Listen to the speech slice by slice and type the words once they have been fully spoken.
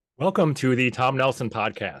Welcome to the Tom Nelson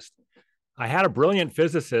podcast. I had a brilliant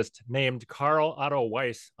physicist named Carl-Otto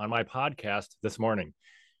Weiss on my podcast this morning.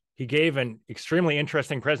 He gave an extremely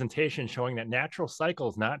interesting presentation showing that natural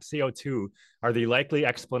cycles, not CO2, are the likely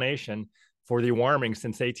explanation for the warming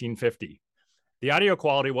since 1850. The audio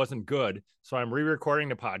quality wasn't good, so I'm re-recording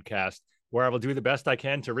the podcast where I will do the best I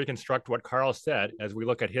can to reconstruct what Carl said as we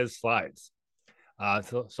look at his slides.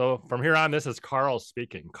 So from here on, this is Carl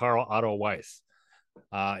speaking, Carl-Otto Weiss.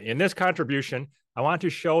 In this contribution, I want to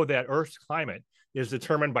show that Earth's climate is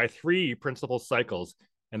determined by three principal cycles,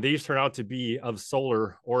 and these turn out to be of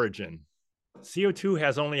solar origin. CO2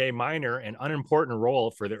 has only a minor and unimportant role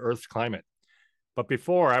for the Earth's climate. But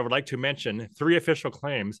before, I would like to mention three official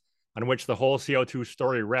claims on which the whole CO2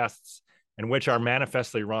 story rests and which are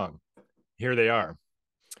manifestly wrong. Here they are.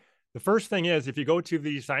 The first thing is, if you go to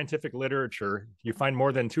the scientific literature, you find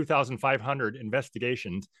more than 2,500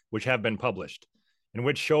 investigations which have been published, and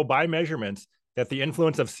which show by measurements that the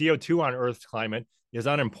influence of CO2 on Earth's climate is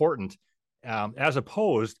unimportant. As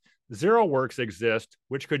opposed, zero works exist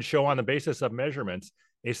which could show on the basis of measurements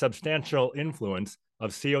a substantial influence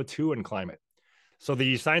of CO2 in climate. So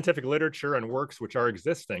the scientific literature and works which are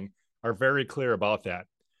existing are very clear about that.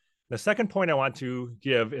 The second point I want to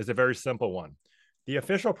give is a very simple one. The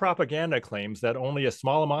official propaganda claims that only a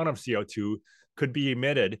small amount of CO2 could be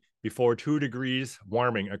emitted before 2 degrees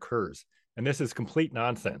warming occurs. And this is complete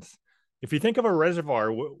nonsense. If you think of a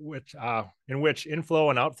reservoir in which inflow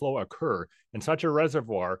and outflow occur, in such a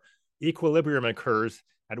reservoir, equilibrium occurs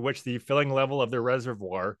at which the filling level of the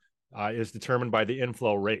reservoir is determined by the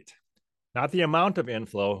inflow rate. Not the amount of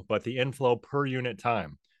inflow, but the inflow per unit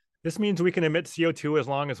time. This means we can emit CO2 as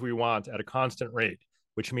long as we want at a constant rate,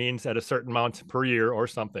 which means at a certain amount per year or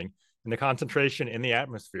something, and the concentration in the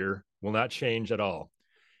atmosphere will not change at all.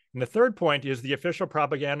 And the third point is the official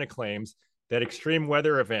propaganda claims that extreme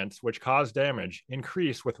weather events which cause damage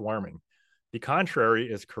increase with warming. The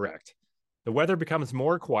contrary is correct. The weather becomes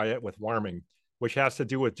more quiet with warming, which has to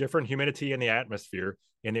do with different humidity in the atmosphere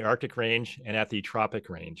in the Arctic range and at the tropic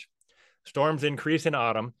range. Storms increase in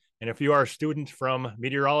autumn, and if you are a student from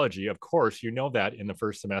meteorology, of course, you know that in the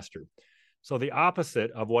first semester. So the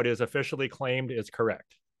opposite of what is officially claimed is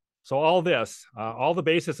correct. So all the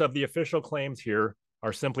basis of the official claims here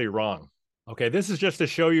are simply wrong. Okay, this is just to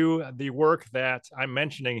show you the work that I'm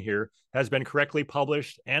mentioning here has been correctly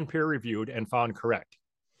published and peer-reviewed and found correct.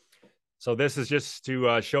 So this is just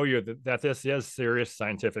to show you that this is serious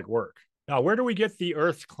scientific work. Now, where do we get the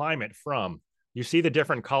Earth's climate from? You see the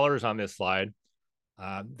different colors on this slide.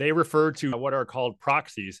 They refer to what are called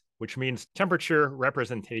proxies, which means temperature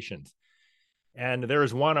representations. And there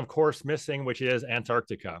is one, of course, missing, which is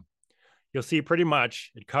Antarctica. You'll see pretty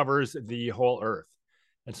much it covers the whole Earth.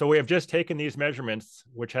 And so we have just taken these measurements,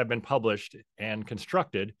 which have been published and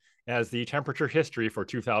constructed as the temperature history for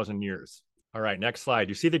 2,000 years. All right, next slide.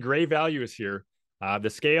 You see the gray values here.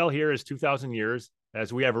 The scale here is 2,000 years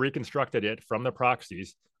as we have reconstructed it from the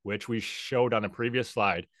proxies, which we showed on the previous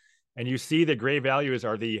slide. And you see the gray values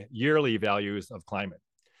are the yearly values of climate.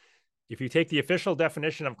 If you take the official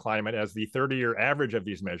definition of climate as the 30-year average of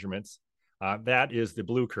these measurements, that is the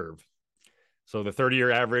blue curve. So the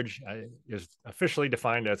 30-year average is officially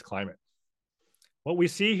defined as climate. What we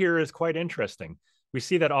see here is quite interesting. We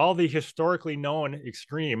see that all the historically known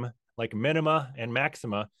extreme, like minima and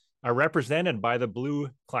maxima, are represented by the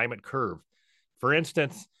blue climate curve. For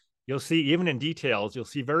instance, you'll see even in details, you'll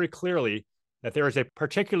see very clearly that there is a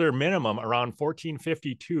particular minimum around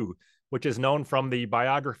 1452, which is known from the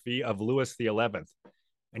biography of Louis XI.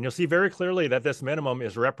 And you'll see very clearly that this minimum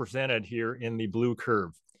is represented here in the blue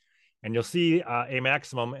curve. And you'll see a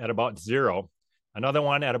maximum at about 0, another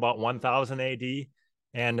one at about 1000 AD,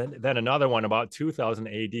 and then another one about 2000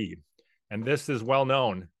 AD. And this is well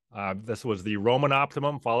known. This was the Roman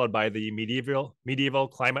optimum, followed by the medieval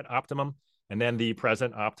climate optimum, and then the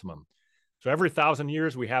present optimum. So every 1,000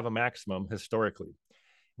 years, we have a maximum historically.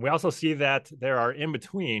 We also see that there are in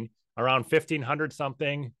between around 1500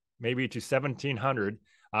 something, maybe to 1700,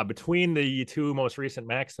 between the two most recent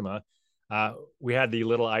maxima, we had the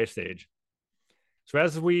Little Ice Age. So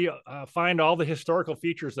as we find all the historical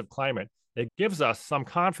features of climate, it gives us some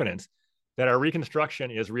confidence that our reconstruction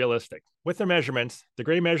is realistic. With the measurements, the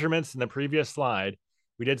gray measurements in the previous slide,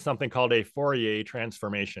 we did something called a Fourier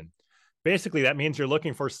transformation. Basically, that means you're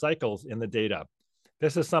looking for cycles in the data.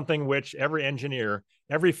 This is something which every engineer,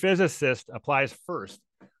 every physicist applies first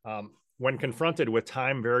when confronted with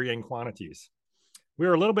time-varying quantities. We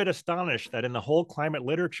were a little bit astonished that in the whole climate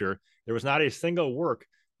literature, there was not a single work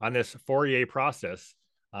on this Fourier process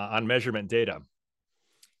on measurement data.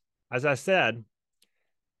 As I said,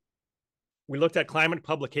 we looked at climate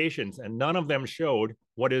publications, and none of them showed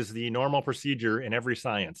what is the normal procedure in every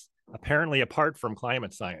science, apparently apart from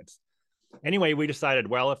climate science. Anyway, we decided,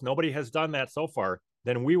 well, if nobody has done that so far,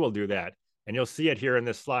 then we will do that. And you'll see it here in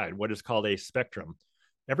this slide, what is called a spectrum.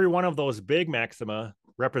 Every one of those big maxima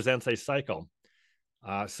represents a cycle.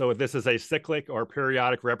 So this is a cyclic or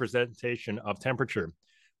periodic representation of temperature.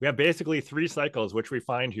 We have basically 3 cycles, which we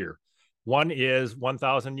find here. One is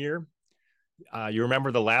 1,000 year. You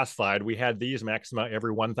remember the last slide, we had these maxima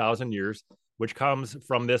every 1,000 years, which comes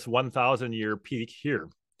from this 1,000 year peak here.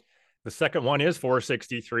 The second one is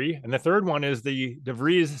 463, and the third one is the De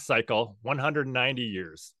Vries cycle, 190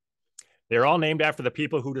 years. They're all named after the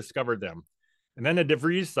people who discovered them. And then the De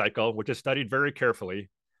Vries cycle, which is studied very carefully,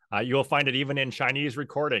 you'll find it even in Chinese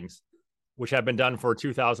recordings, which have been done for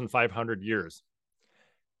 2,500 years.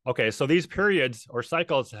 Okay, so these periods or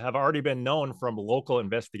cycles have already been known from local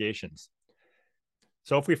investigations.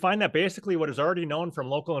 So if we find that basically what is already known from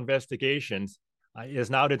local investigations is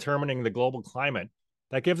now determining the global climate,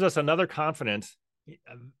 that gives us another confidence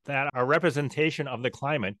that our representation of the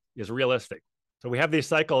climate is realistic. So we have these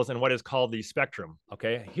cycles in what is called the spectrum,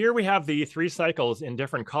 okay? Here we have the 3 cycles in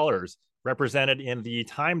different colors represented in the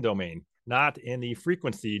time domain, not in the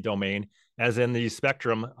frequency domain, as in the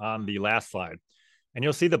spectrum on the last slide. And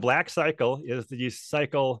you'll see the black cycle is the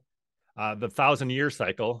cycle, the 1,000-year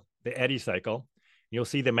cycle, the eddy cycle. You'll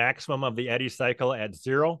see the maximum of the eddy cycle at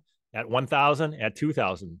 0, at 1,000, at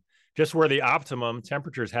 2,000, just where the optimum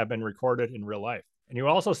temperatures have been recorded in real life. And you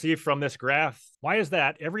also see from this graph, why is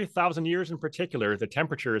that? Every 1,000 years in particular, the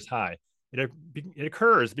temperature is high. It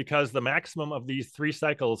occurs because the maximum of these 3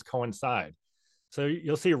 cycles coincide. So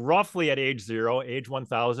you'll see roughly at age 0, age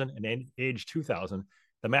 1,000, and age 2,000,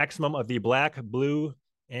 the maximum of the black, blue,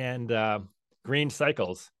 and green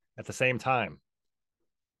cycles at the same time.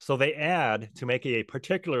 So they add to make a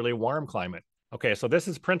particularly warm climate. Okay, so this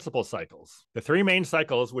is principal cycles. The 3 main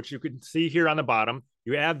cycles, which you can see here on the bottom,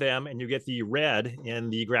 you add them and you get the red in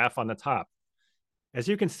the graph on the top. As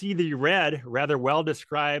you can see, the red rather well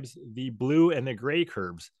describes the blue and the gray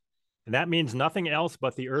curves. And that means nothing else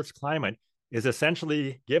but the Earth's climate is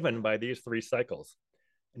essentially given by these 3 cycles.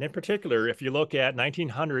 And in particular, if you look at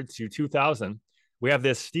 1900 to 2000, we have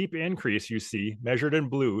this steep increase you see measured in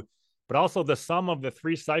blue, but also the sum of the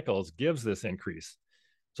 3 cycles gives this increase.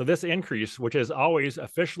 So this increase, which is always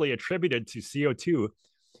officially attributed to CO2,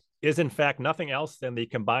 is in fact nothing else than the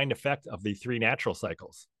combined effect of the 3 natural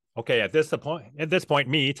cycles. Okay, at this point,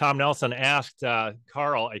 me, Tom Nelson, asked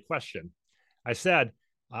Carl a question. I said,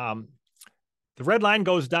 the red line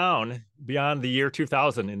goes down beyond the year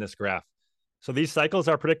 2000 in this graph. So these cycles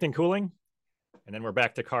are predicting cooling? And then we're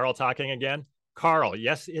back to Carl talking again. Carl,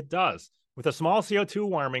 yes, it does. With a small CO2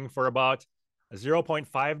 warming for about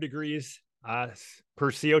 0.5 degrees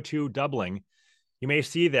per CO2 doubling, you may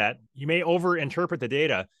see that. You may overinterpret the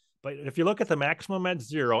data, but if you look at the maximum at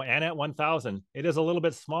 0 and at 1,000, it is a little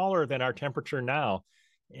bit smaller than our temperature now.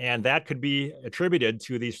 And that could be attributed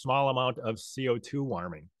to the small amount of CO2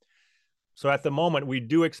 warming. So at the moment, we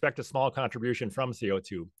do expect a small contribution from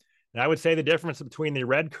CO2. And I would say the difference between the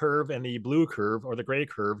red curve and the blue curve or the gray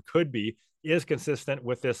curve is consistent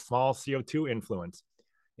with this small CO2 influence.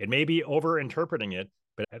 It may be overinterpreting it,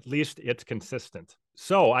 but at least it's consistent.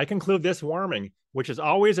 So I conclude this warming, which is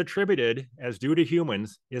always attributed as due to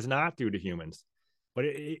humans, is not due to humans, but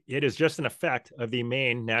it is just an effect of the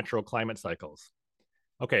main natural climate cycles.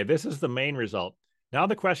 Okay, this is the main result. Now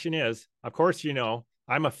the question is, of course, you know,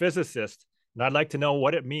 I'm a physicist, and I'd like to know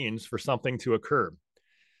what it means for something to occur.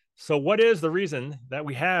 So what is the reason that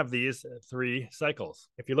we have these 3 cycles?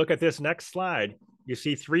 If you look at this next slide, you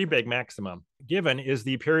see 3 big maximum. Given is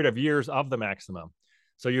the period of years of the maximum.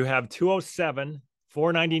 So you have 207,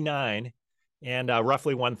 499, and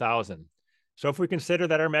roughly 1,000. So if we consider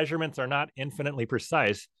that our measurements are not infinitely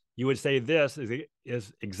precise, you would say this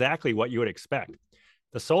is exactly what you would expect.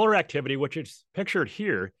 The solar activity, which is pictured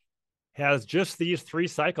here, has just these 3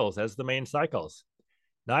 cycles as the main cycles.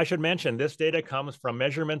 Now, I should mention this data comes from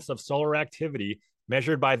measurements of solar activity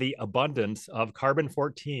measured by the abundance of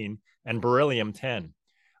carbon-14 and beryllium-10.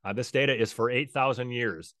 This data is for 8,000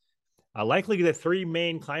 years. Likely the 3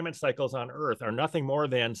 main climate cycles on Earth are nothing more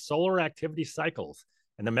than solar activity cycles,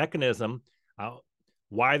 and the mechanism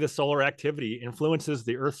why the solar activity influences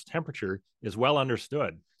the Earth's temperature is well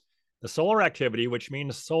understood. The solar activity, which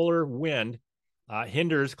means solar wind,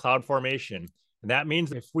 hinders cloud formation. And that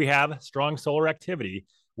means if we have strong solar activity,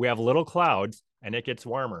 we have little clouds and it gets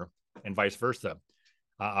warmer, and vice versa.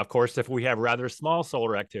 Of course, if we have rather small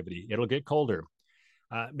solar activity, it'll get colder.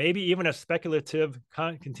 Maybe even a speculative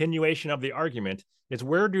continuation of the argument is,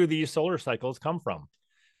 where do these solar cycles come from?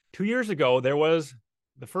 2 years ago, there was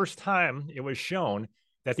the first time it was shown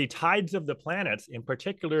that the tides of the planets, in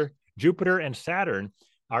particular Jupiter and Saturn,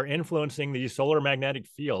 are influencing the solar magnetic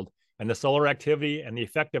field, and the solar activity and the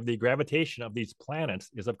effect of the gravitation of these planets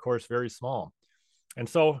is, of course, very small. And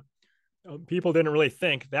so people didn't really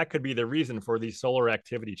think that could be the reason for these solar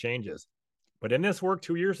activity changes. But in this work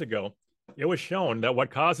 2 years ago, it was shown that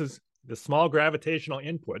what causes the small gravitational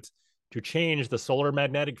inputs to change the solar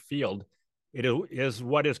magnetic field, it is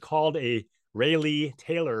what is called a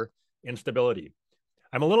Rayleigh-Taylor instability.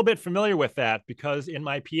 I'm a little bit familiar with that because in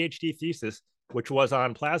my PhD thesis, which was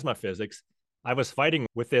on plasma physics, I was fighting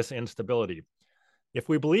with this instability. If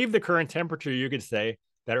we believe the current temperature, you could say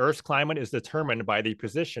that Earth's climate is determined by the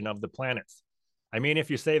position of the planets. I mean,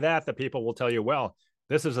 if you say that, the people will tell you, well,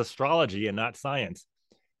 this is astrology and not science.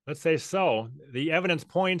 Let's say so. The evidence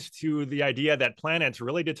points to the idea that planets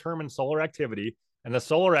really determine solar activity, and the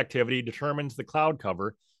solar activity determines the cloud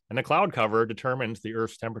cover, and the cloud cover determines the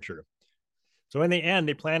Earth's temperature. So in the end,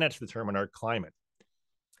 the planets determine our climate.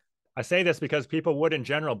 I say this because people would in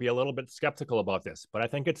general be a little bit skeptical about this, but I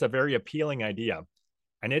think it's a very appealing idea.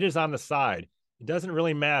 And it is on the side. It doesn't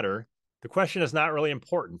really matter. The question is not really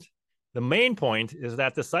important. The main point is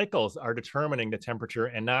that the cycles are determining the temperature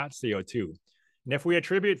and not CO2. And if we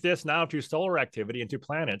attribute this now to solar activity and to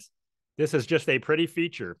planets, this is just a pretty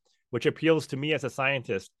feature, which appeals to me as a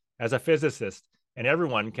scientist, as a physicist, and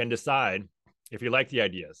everyone can decide if you like the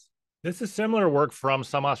ideas. This is similar work from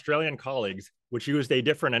some Australian colleagues, which used a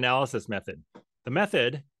different analysis method. The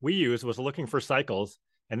method we used was looking for cycles,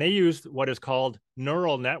 and they used what is called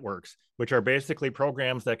neural networks, which are basically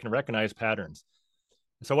programs that can recognize patterns.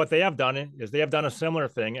 So what they have done is they have done a similar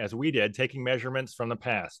thing as we did, taking measurements from the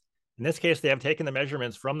past. In this case, they have taken the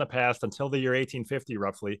measurements from the past until the year 1850,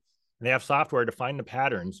 roughly, and they have software to find the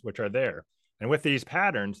patterns which are there. And with these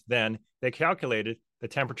patterns, then they calculated the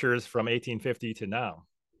temperatures from 1850 to now.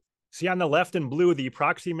 See on the left in blue, the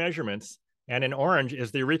proxy measurements, and in orange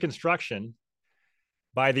is the reconstruction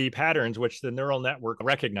by the patterns which the neural network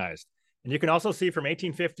recognized. And you can also see from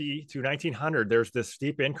 1850 to 1900, there's this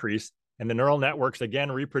steep increase, and the neural networks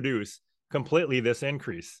again reproduce completely this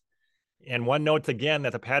increase. And one notes again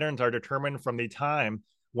that the patterns are determined from the time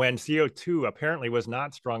when CO2 apparently was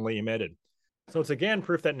not strongly emitted. So it's again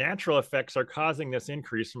proof that natural effects are causing this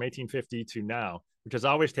increase from 1850 to now, which is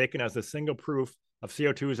always taken as a single proof of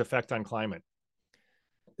CO2's effect on climate.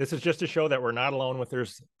 This is just to show that we're not alone with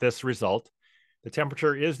this result. The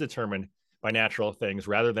temperature is determined by natural things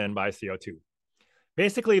rather than by CO2.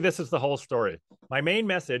 Basically, this is the whole story. My main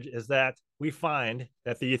message is that we find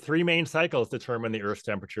that the three main cycles determine the Earth's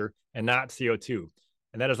temperature and not CO2.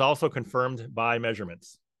 And that is also confirmed by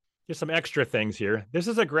measurements. Just some extra things here. This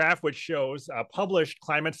is a graph which shows published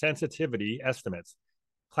climate sensitivity estimates.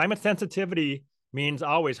 Climate sensitivity means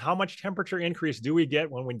always how much temperature increase do we get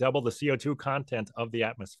when we double the CO2 content of the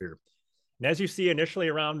atmosphere. And as you see, initially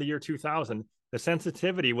around the year 2000, the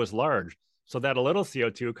sensitivity was large, so that a little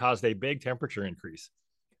CO2 caused a big temperature increase.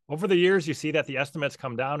 Over the years, you see that the estimates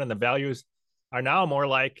come down and the values are now more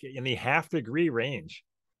like in the half-degree range.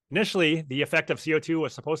 Initially, the effect of CO2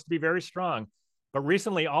 was supposed to be very strong, but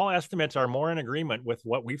recently all estimates are more in agreement with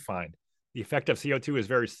what we find. The effect of CO2 is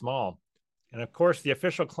very small. And of course, the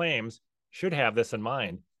official claims should have this in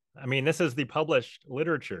mind. I mean, this is the published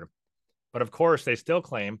literature, but of course, they still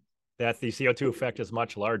claim that the CO2 effect is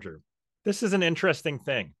much larger. This is an interesting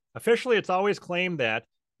thing. Officially, it's always claimed that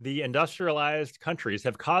the industrialized countries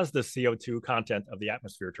have caused the CO2 content of the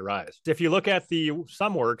atmosphere to rise. If you look at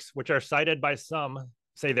some works, which are cited by some,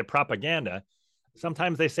 say the propaganda,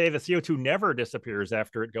 sometimes they say the CO2 never disappears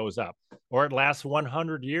after it goes up, or it lasts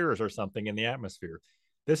 100 years or something in the atmosphere.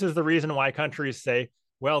 This is the reason why countries say,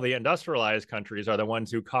 well, the industrialized countries are the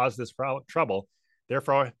ones who cause this trouble,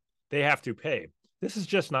 therefore they have to pay. This is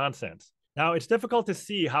just nonsense. Now, it's difficult to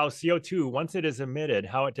see how CO2, once it is emitted,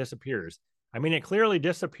 how it disappears. I mean, it clearly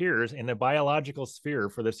disappears in the biological sphere,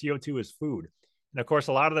 for the CO2 is food. And of course,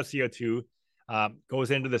 a lot of the CO2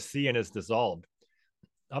 goes into the sea and is dissolved.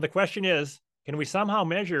 Now, the question is, can we somehow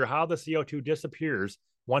measure how the CO2 disappears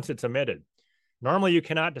once it's emitted? Normally, you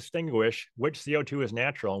cannot distinguish which CO2 is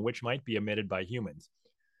natural and which might be emitted by humans.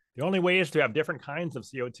 The only way is to have different kinds of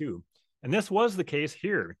CO2. And this was the case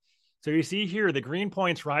here. So you see here, the green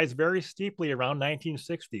points rise very steeply around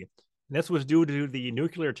 1960. And this was due to the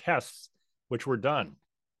nuclear tests which were done.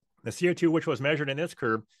 The CO2 which was measured in this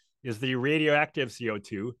curve is the radioactive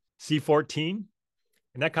CO2, C14,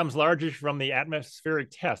 and that comes largely from the atmospheric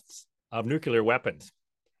tests of nuclear weapons.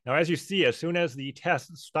 Now, as you see, as soon as the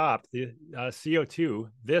tests stopped, the CO2,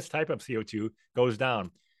 this type of CO2 goes down.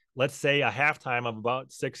 Let's say a half time of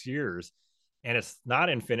about 6 years. and it's not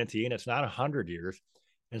infinity, and it's not 100 years.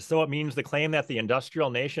 And so it means the claim that the industrial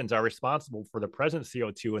nations are responsible for the present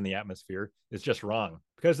CO2 in the atmosphere is just wrong,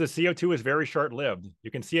 because the CO2 is very short-lived.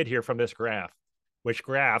 You can see it here from this graph, which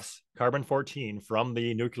graphs carbon-14 from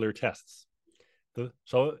the nuclear tests.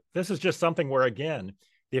 So this is just something where, again,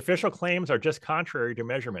 the official claims are just contrary to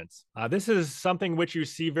measurements. This is something which you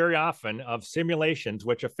see very often of simulations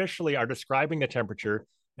which officially are describing the temperature.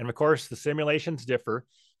 And of course, the simulations differ.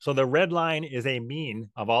 So the red line is a mean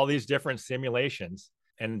of all these different simulations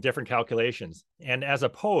and different calculations. And as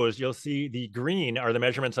opposed, you'll see the green are the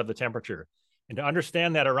measurements of the temperature. And to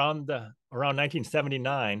understand that around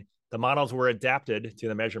 1979, the models were adapted to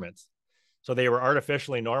the measurements. So they were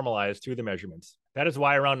artificially normalized to the measurements. That is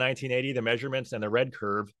why around 1980, the measurements and the red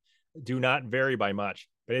curve do not vary by much.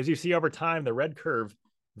 But as you see over time, the red curve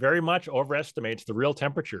very much overestimates the real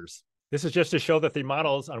temperatures. This is just to show that the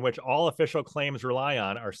models on which all official claims rely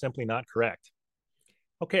on are simply not correct.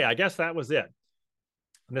 Okay, I guess that was it.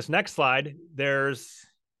 On this next slide, there's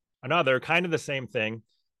another kind of the same thing,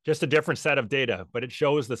 just a different set of data, but it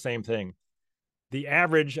shows the same thing. The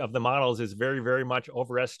average of the models is very, very much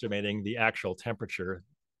overestimating the actual temperature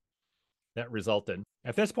that resulted.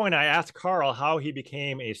 At this point, I asked Carl how he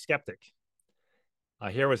became a skeptic.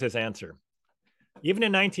 Here was his answer. Even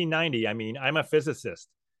in 1990, I'm a physicist.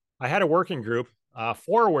 I had a working group,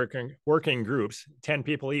 4 working groups, 10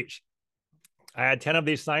 people each. I had 10 of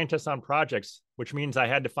these scientists on projects, which means I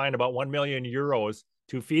had to find about 1 million euros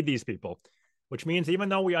to feed these people, which means even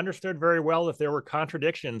though we understood very well if there were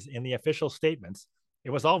contradictions in the official statements, it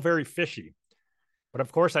was all very fishy. But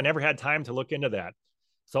of course, I never had time to look into that.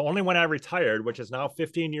 So only when I retired, which is now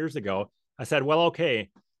 15 years ago, I said, well, okay,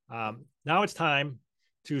 now it's time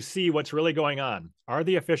to see what's really going on. Are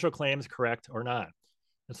the official claims correct or not?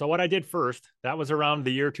 And so what I did first, that was around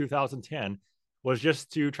the year 2010, was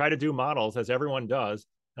just to try to do models as everyone does.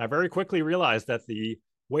 And I very quickly realized that the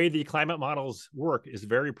way the climate models work is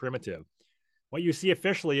very primitive. What you see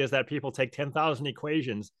officially is that people take 10,000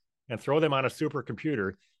 equations and throw them on a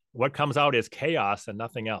supercomputer. What comes out is chaos and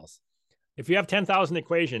nothing else. If you have 10,000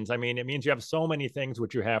 equations, it means you have so many things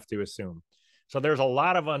which you have to assume. So there's a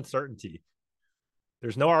lot of uncertainty.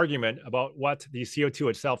 There's no argument about what the CO2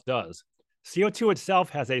 itself does. CO2 itself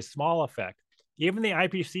has a small effect. Even the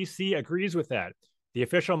IPCC agrees with that. The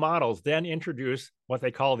official models then introduce what they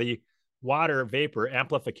call the water vapor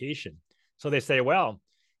amplification. So they say, well,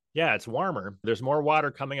 yeah, it's warmer. There's more water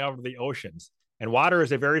coming out of the oceans. And water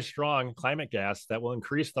is a very strong climate gas that will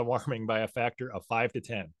increase the warming by a factor of 5 to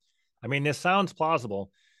 10. This sounds plausible,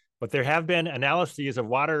 but there have been analyses of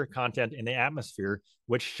water content in the atmosphere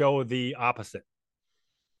which show the opposite.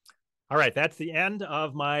 All right, that's the end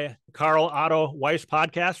of my Carl-Otto Weiss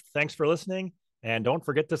podcast. Thanks for listening, and don't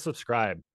forget to subscribe.